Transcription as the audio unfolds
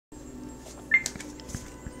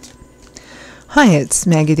Hi, it's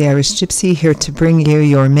Maggie the Irish Gypsy here to bring you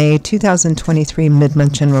your May 2023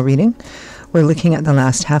 mid-month general reading. We're looking at the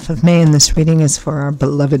last half of May, and this reading is for our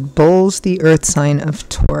beloved bulls, the earth sign of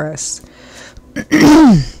Taurus.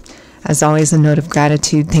 As always, a note of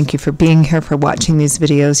gratitude. Thank you for being here, for watching these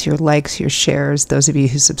videos, your likes, your shares, those of you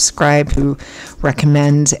who subscribe, who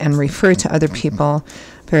recommend and refer to other people.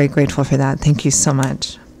 Very grateful for that. Thank you so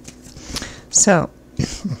much. So,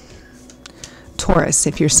 Taurus,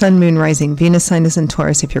 if your sun, moon, rising, Venus sign is in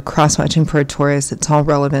Taurus, if you're cross-watching for a Taurus, it's all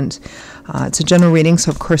relevant. It's a general reading, so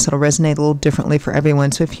of course it'll resonate a little differently for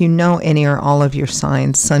everyone. So if you know any or all of your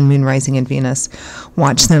signs, sun, moon, rising, and Venus,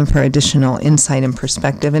 watch them for additional insight and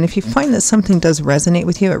perspective. And if you find that something does resonate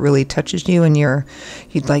with you, it really touches you, and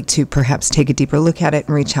you'd like to perhaps take a deeper look at it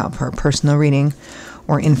and reach out for a personal reading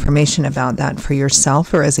or information about that for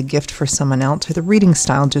yourself or as a gift for someone else, or the reading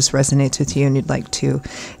style just resonates with you and you'd like to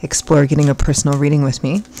explore getting a personal reading with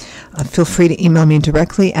me, feel free to email me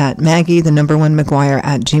directly at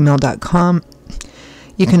maggie1mcguire@gmail.com.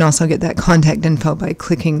 You can also get that contact info by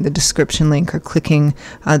clicking the description link or clicking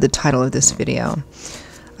the title of this video.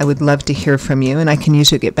 I would love to hear from you, and I can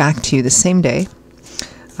usually get back to you the same day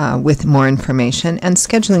with more information, and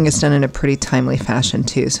scheduling is done in a pretty timely fashion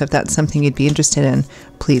too, so if that's something you'd be interested in,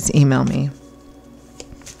 please email me.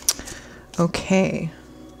 Okay,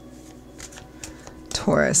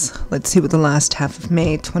 Taurus, let's see what the last half of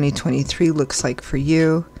May 2023 looks like for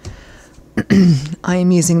you. I am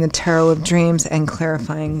using the Tarot of Dreams and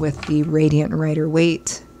clarifying with the Radiant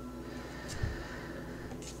Rider-Waite.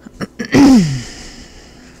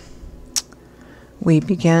 We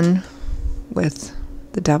begin with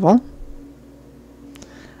the Devil,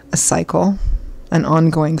 a cycle, an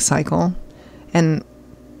ongoing cycle, and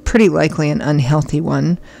pretty likely an unhealthy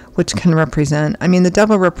one, which can represent, the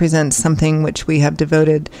Devil represents something which we have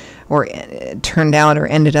devoted or turned out or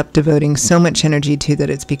ended up devoting so much energy to that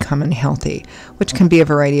it's become unhealthy, which can be a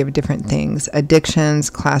variety of different things. Addictions,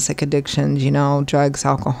 classic addictions, drugs,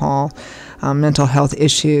 alcohol, mental health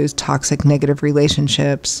issues, toxic negative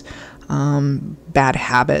relationships, bad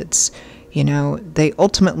habits. They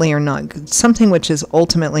ultimately are not good. Something which is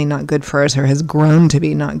ultimately not good for us or has grown to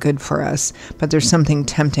be not good for us, but there's something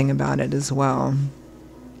tempting about it as well.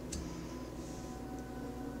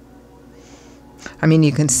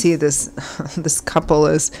 You can see this couple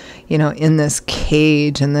is, in this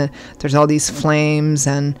cage, and there's all these flames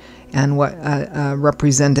and what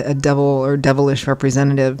represent a devil or devilish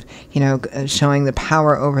representative, showing the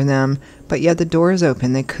power over them. But yet the door is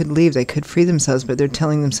open. They could leave. They could free themselves, but they're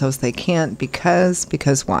telling themselves they can't because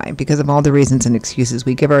why? Because of all the reasons and excuses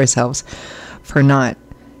we give ourselves for not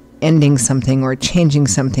ending something or changing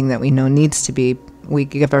something that we know needs to be. We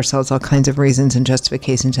give ourselves all kinds of reasons and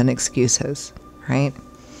justifications and excuses, right?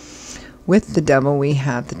 With the Devil, we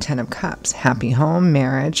have the Ten of Cups, happy home,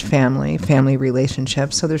 marriage, family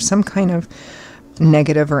relationships. So there's some kind of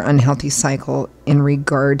negative or unhealthy cycle in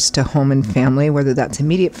regards to home and family, whether that's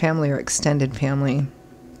immediate family or extended family.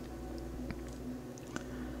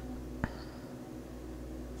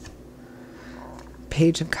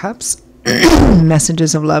 Page of Cups,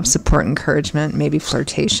 messages of love, support, encouragement, maybe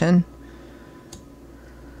flirtation.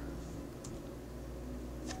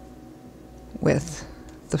 With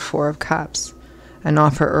the Four of Cups, an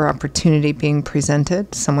offer or opportunity being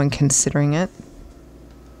presented, someone considering it.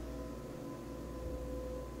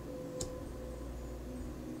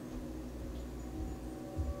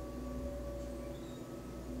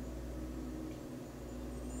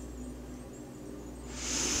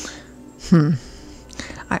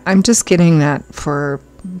 I'm just getting that for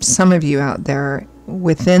some of you out there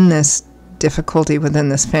within this difficulty, within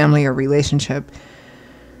this family or relationship.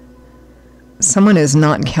 Someone is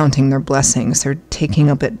not counting their blessings. They're taking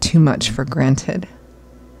a bit too much for granted.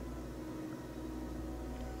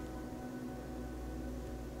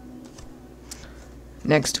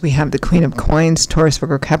 Next, we have the Queen of Coins, Taurus,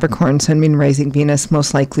 Virgo, Capricorn, Sun, Moon, Rising, Venus,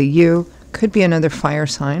 most likely you. Could be another fire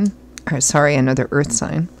sign, another earth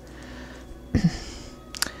sign.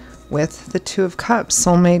 With the Two of Cups,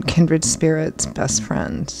 soulmate, kindred spirits, best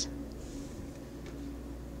friends.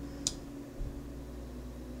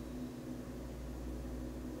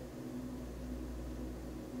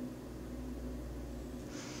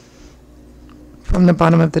 From the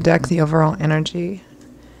bottom of the deck, the overall energy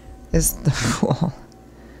is the Fool.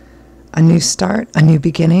 A new start, a new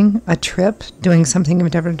beginning, a trip, doing something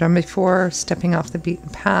you've never done before, stepping off the beaten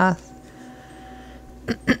path.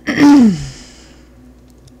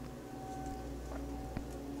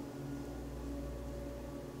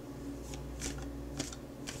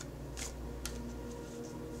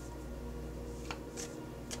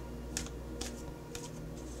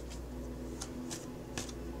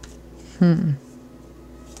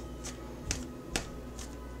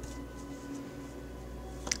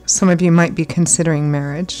 Some of you might be considering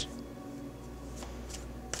marriage.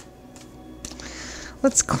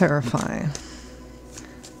 Let's clarify.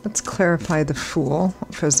 Let's clarify the Fool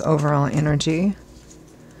for his overall energy.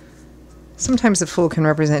 Sometimes the Fool can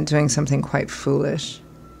represent doing something quite foolish.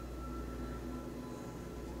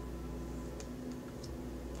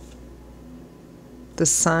 The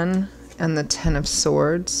Sun and the Ten of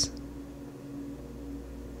Swords.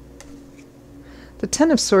 The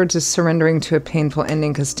Ten of Swords is surrendering to a painful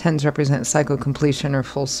ending because tens represent cycle completion or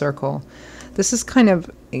full circle. This is kind of,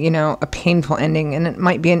 a painful ending, and it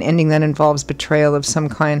might be an ending that involves betrayal of some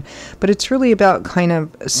kind, but it's really about kind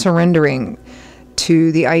of surrendering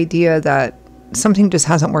to the idea that something just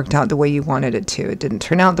hasn't worked out the way you wanted it to. It didn't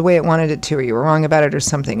turn out the way it wanted it to, or you were wrong about it or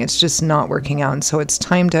something. It's just not working out, and so it's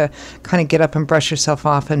time to kind of get up and brush yourself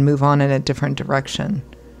off and move on in a different direction.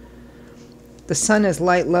 The Sun is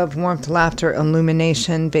light, love, warmth, laughter,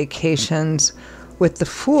 illumination, vacations. With the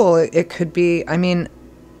Fool, it could be,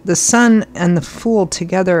 the Sun and the Fool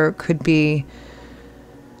together could be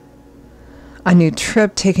a new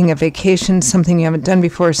trip, taking a vacation, something you haven't done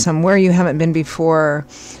before, somewhere you haven't been before.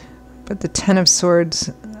 But the Ten of Swords,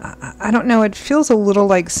 I don't know, it feels a little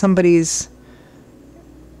like somebody's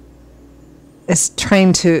is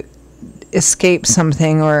trying to escape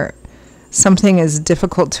something, or something is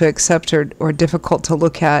difficult to accept or difficult to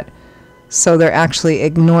look at, so they're actually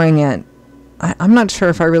ignoring it. I'm not sure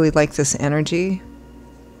if I really like this energy.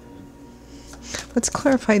 Let's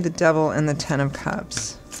clarify the Devil and the Ten of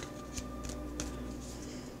Cups.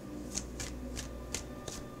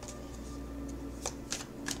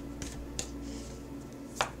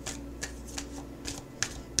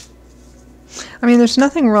 There's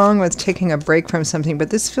nothing wrong with taking a break from something,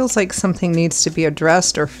 but this feels like something needs to be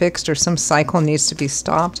addressed or fixed, or some cycle needs to be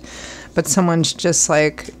stopped, but someone's just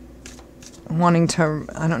like wanting to,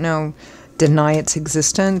 I don't know, deny its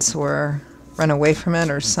existence or run away from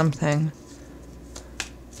it or something.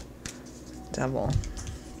 Devil.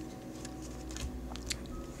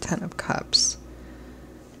 Ten of Cups.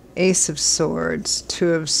 Ace of Swords.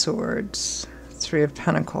 Two of Swords. Three of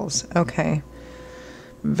Pentacles. Okay.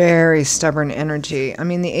 Very stubborn energy.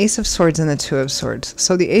 The Ace of Swords and the Two of Swords.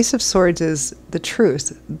 So the Ace of Swords is the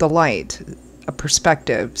truth, the light, a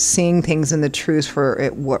perspective, seeing things in the truth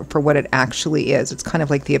for what it actually is. It's kind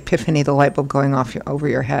of like the epiphany, the light bulb going off over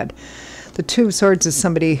your head. The Two of Swords is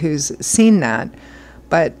somebody who's seen that,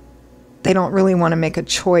 but they don't really want to make a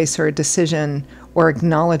choice or a decision or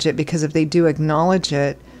acknowledge it, because if they do acknowledge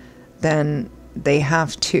it, then they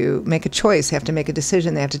have to make a choice, they have to make a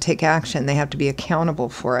decision, they have to take action, they have to be accountable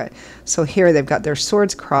for it. So here they've got their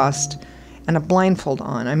swords crossed and a blindfold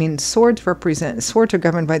on. Swords are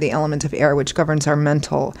governed by the element of air, which governs our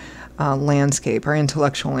mental landscape, our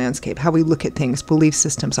intellectual landscape, how we look at things, belief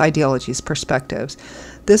systems, ideologies, perspectives.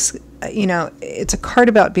 This, it's a card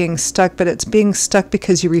about being stuck, but it's being stuck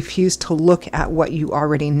because you refuse to look at what you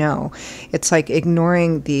already know. It's like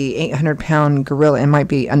ignoring the 800-pound gorilla. It might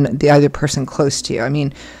be the other person close to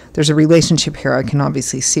you. There's a relationship here I can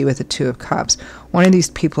obviously see with the Two of Cups. One of these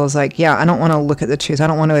people is like, yeah, I don't want to look at the truth. I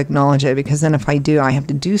don't want to acknowledge it, because then if I do, I have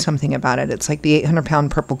to do something about it. It's like the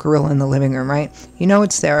 800-pound purple gorilla in the living room, right?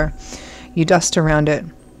 It's there. You dust around it,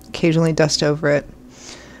 occasionally dust over it.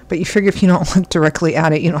 But you figure if you don't look directly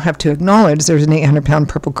at it, you don't have to acknowledge there's an 800-pound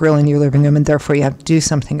purple gorilla in your living room, and therefore you have to do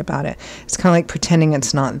something about it. It's kind of like pretending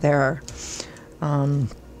it's not there.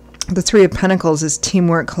 The Three of Pentacles is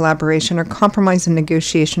teamwork, collaboration, or compromise and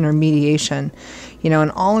negotiation or mediation.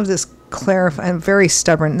 And all of this I'm very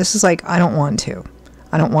stubborn. This is like, I don't want to.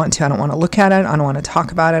 I don't want to look at it. I don't want to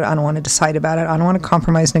talk about it. I don't want to decide about it. I don't want to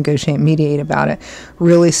compromise, negotiate, mediate about it.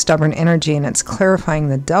 Really stubborn energy, and it's clarifying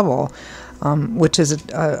the Devil, which is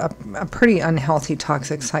a pretty unhealthy,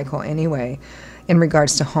 toxic cycle anyway, in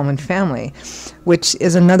regards to home and family, which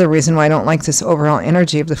is another reason why I don't like this overall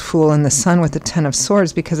energy of the Fool and the Sun with the Ten of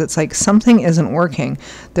Swords, because it's like something isn't working.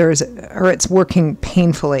 Or it's working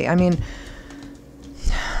painfully.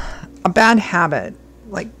 A bad habit,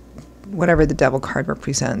 like whatever the Devil card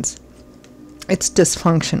represents, it's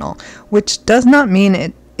dysfunctional, which does not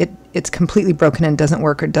mean it's completely broken and doesn't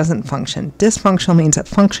work or doesn't function. Dysfunctional means it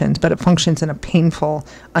functions, but it functions in a painful,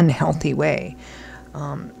 unhealthy way.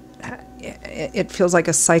 It feels like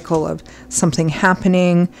a cycle of something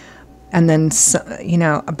happening, and then, you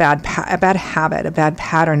know, a bad habit, a bad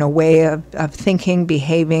pattern, a way of thinking,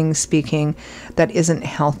 behaving, speaking that isn't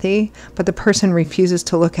healthy, but the person refuses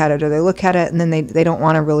to look at it, or they look at it and then they don't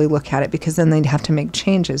want to really look at it, because then they'd have to make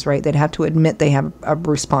changes, right? They'd have to admit they have a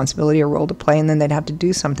responsibility, a role to play, and then they'd have to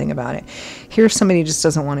do something about it. Here, somebody just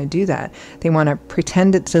doesn't want to do that. They want to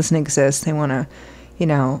pretend it doesn't exist. They want to, you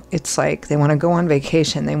know, it's like they want to go on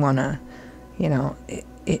vacation. They want to, you know,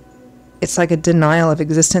 it's like a denial of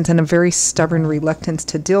existence and a very stubborn reluctance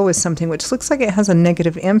to deal with something which looks like it has a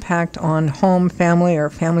negative impact on home, family,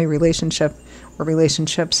 or family relationship, or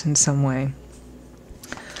relationships in some way.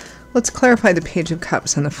 Let's clarify the Page of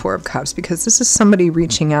Cups and the Four of Cups, because this is somebody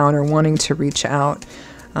reaching out or wanting to reach out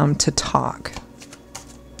to talk.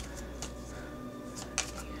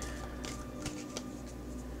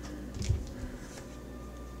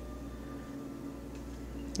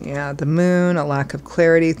 Yeah, the Moon, a lack of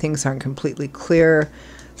clarity, things aren't completely clear,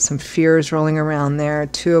 some fears rolling around there.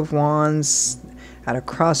 Two of Wands, at a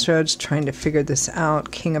crossroads, trying to figure this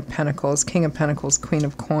out. King of Pentacles, Queen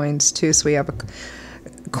of Coins too. So we have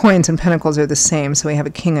coins and pentacles are the same, so we have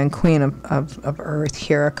a king and queen of earth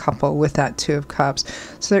here, a couple with that Two of Cups.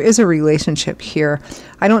 So there is a relationship here.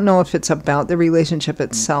 I don't know if it's about the relationship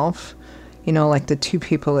itself, you know, like the two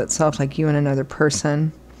people itself, like you and another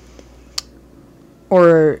person,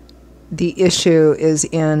 or the issue is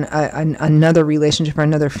in another relationship or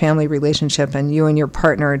another family relationship, and you and your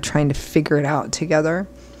partner are trying to figure it out together.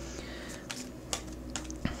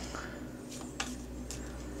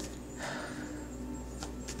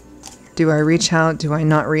 Do I reach out? Do I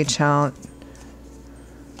not reach out?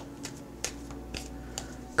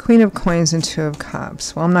 Queen of Coins and Two of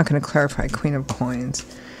Cups. Well, I'm not going to clarify Queen of Coins.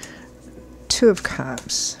 Two of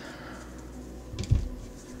Cups.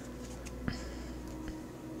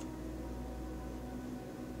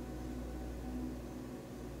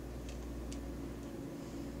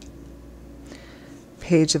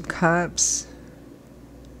 Page of Cups.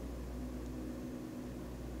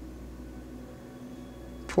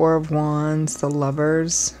 Four of Wands, the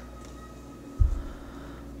Lovers.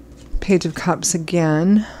 Page of Cups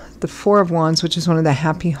again. The Four of Wands, which is one of the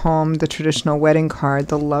happy home, the traditional wedding card,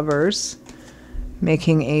 the Lovers.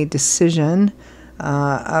 Making a decision.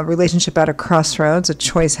 A relationship at a crossroads. A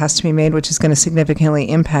choice has to be made, which is going to significantly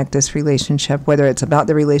impact this relationship, whether it's about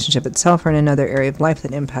the relationship itself or in another area of life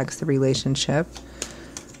that impacts the relationship.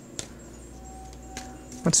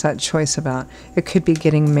 What's that choice about? It could be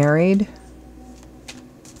getting married.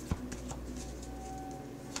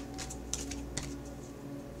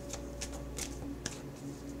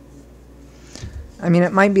 I mean,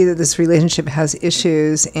 it might be that this relationship has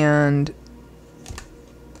issues and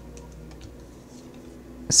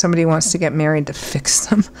somebody wants to get married to fix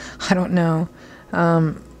them. I don't know.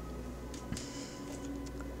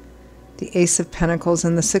 The Ace of Pentacles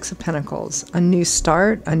and the Six of Pentacles. A new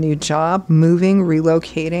start, a new job, moving,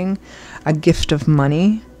 relocating, a gift of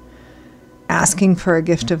money, asking for a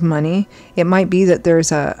gift of money. It might be that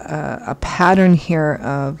there's a pattern here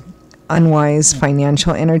of unwise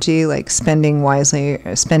financial energy, like spending wisely,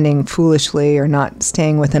 or spending foolishly, or not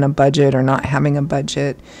staying within a budget, or not having a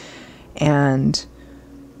budget. And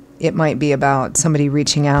it might be about somebody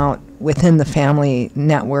reaching out within the family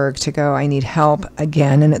network to go, I need help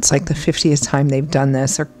again. And it's like the 50th time they've done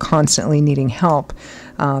this. They're constantly needing help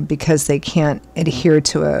because they can't adhere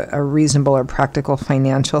to a reasonable or practical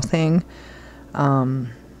financial thing. I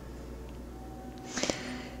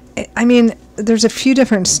mean, there's a few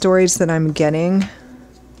different stories that I'm getting,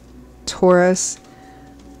 Taurus.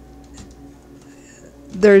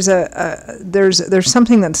 There's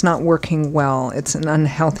something that's not working well. It's an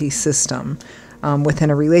unhealthy system within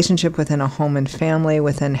a relationship, within a home and family,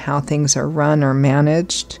 within how things are run or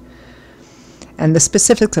managed. And the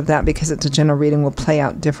specifics of that, because it's a general reading, will play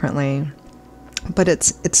out differently. But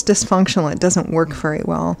it's dysfunctional. It doesn't work very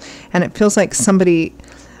well. And it feels like somebody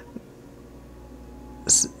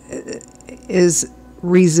is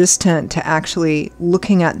resistant to actually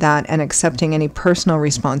looking at that and accepting any personal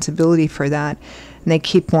responsibility for that. And they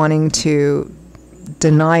keep wanting to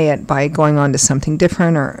deny it by going on to something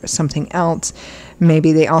different or something else.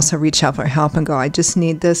 Maybe they also reach out for help and go, I just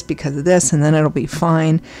need this because of this, and then it'll be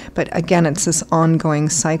fine. But again, it's this ongoing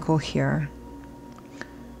cycle here.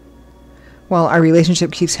 Well, our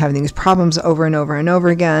relationship keeps having these problems over and over and over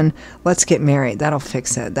again. Let's get married. That'll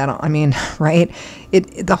fix it. I mean, right?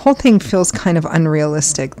 The whole thing feels kind of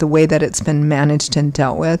unrealistic, the way that it's been managed and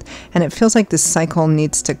dealt with. And it feels like this cycle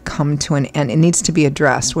needs to come to an end. It needs to be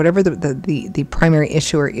addressed. Whatever the primary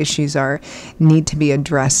issue or issues are, need to be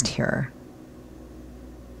addressed here.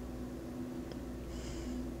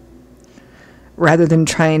 rather than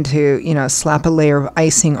trying to, slap a layer of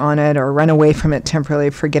icing on it or run away from it temporarily,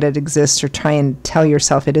 forget it exists, or try and tell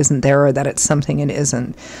yourself it isn't there or that it's something it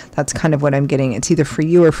isn't. That's kind of what I'm getting. It's either for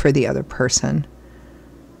you or for the other person.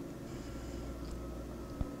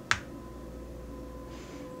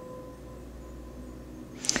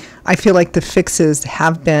 I feel like the fixes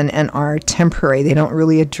have been and are temporary. They don't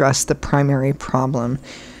really address the primary problem.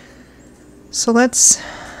 So let's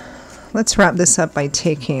wrap this up by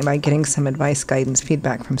getting some advice, guidance,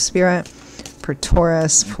 feedback from Spirit for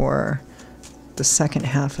Taurus for the second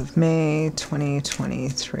half of May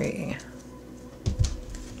 2023.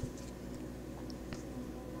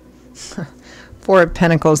 Four of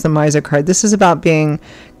Pentacles, the Miser card. This is about being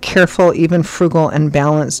careful, even frugal, and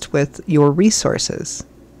balanced with your resources.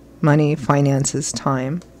 Money, finances,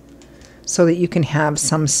 time, so that you can have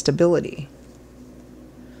some stability.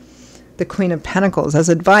 The Queen of Pentacles, as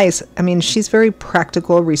advice, I mean, she's very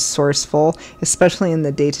practical, resourceful, especially in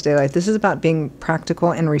the day-to-day life. This is about being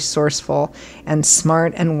practical and resourceful and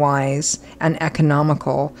smart and wise and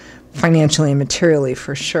economical, financially and materially,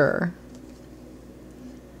 for sure.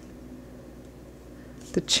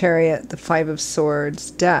 The Chariot, the Five of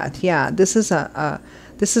Swords, Death. Yeah, this is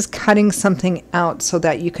this is cutting something out so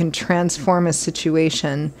that you can transform a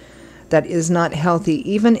situation that is not healthy,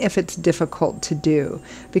 even if it's difficult to do.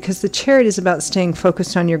 Because the Chariot is about staying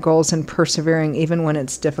focused on your goals and persevering even when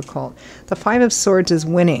it's difficult. The Five of Swords is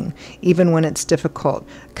winning even when it's difficult.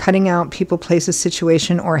 Cutting out people, places,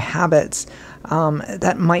 situation, or habits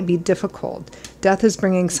that might be difficult. Death is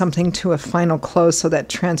bringing something to a final close so that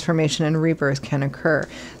transformation and rebirth can occur.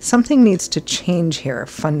 Something needs to change here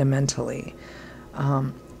fundamentally.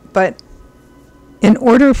 But in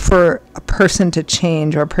order for a person to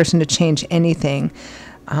change, or a person to change anything,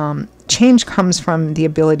 change comes from the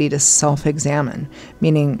ability to self-examine,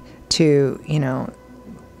 meaning to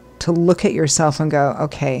look at yourself and go,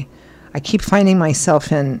 okay, I keep finding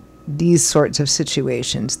myself in these sorts of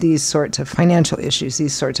situations, these sorts of financial issues,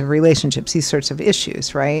 these sorts of relationships, these sorts of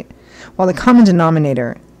issues, right? Well, the common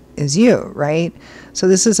denominator is you, right? So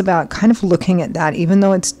this is about kind of looking at that, even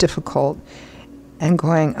though it's difficult, and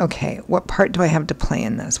going, okay, what part do I have to play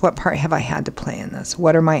in this? What part have I had to play in this?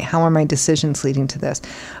 How are my decisions leading to this?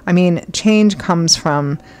 I mean, change comes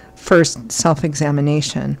from first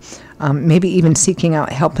self-examination, maybe even seeking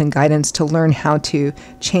out help and guidance to learn how to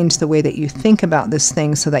change the way that you think about this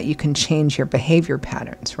thing so that you can change your behavior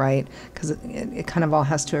patterns, right? Because it kind of all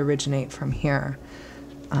has to originate from here.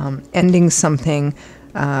 Ending something,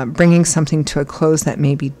 bringing something to a close that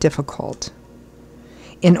may be difficult,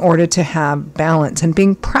 in order to have balance, and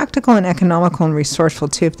being practical and economical and resourceful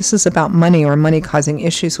too. If this is about money or money causing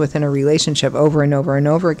issues within a relationship over and over and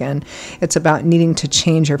over again, it's about needing to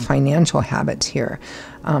change your financial habits here.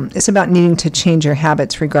 It's about needing to change your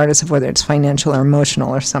habits regardless of whether it's financial or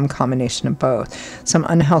emotional or some combination of both. Some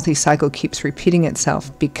unhealthy cycle keeps repeating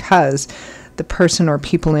itself because the person or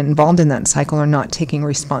people involved in that cycle are not taking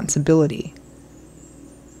responsibility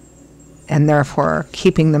and therefore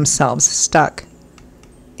keeping themselves stuck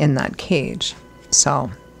in that cage. So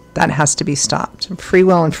that has to be stopped. Free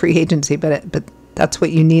will and free agency, but that's what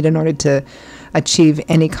you need in order to achieve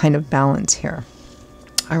any kind of balance here.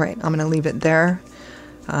 All right, I'm going to leave it there.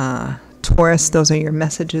 Taurus, those are your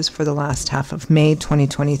messages for the last half of May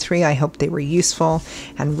 2023. I hope they were useful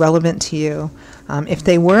and relevant to you. If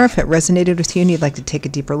they were, if it resonated with you and you'd like to take a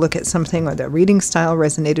deeper look at something, or the reading style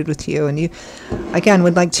resonated with you and you, again,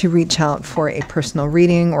 would like to reach out for a personal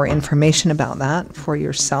reading or information about that for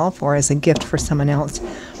yourself or as a gift for someone else,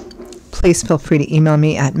 please feel free to email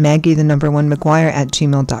me at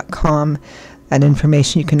maggie1mcguire@gmail.com. That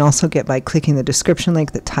information you can also get by clicking the description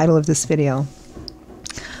link, the title of this video.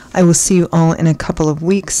 I will see you all in a couple of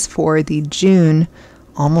weeks for the June,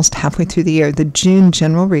 almost halfway through the year, the June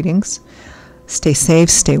general readings. Stay safe,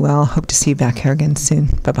 stay well. Hope to see you back here again soon.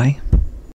 Bye-bye.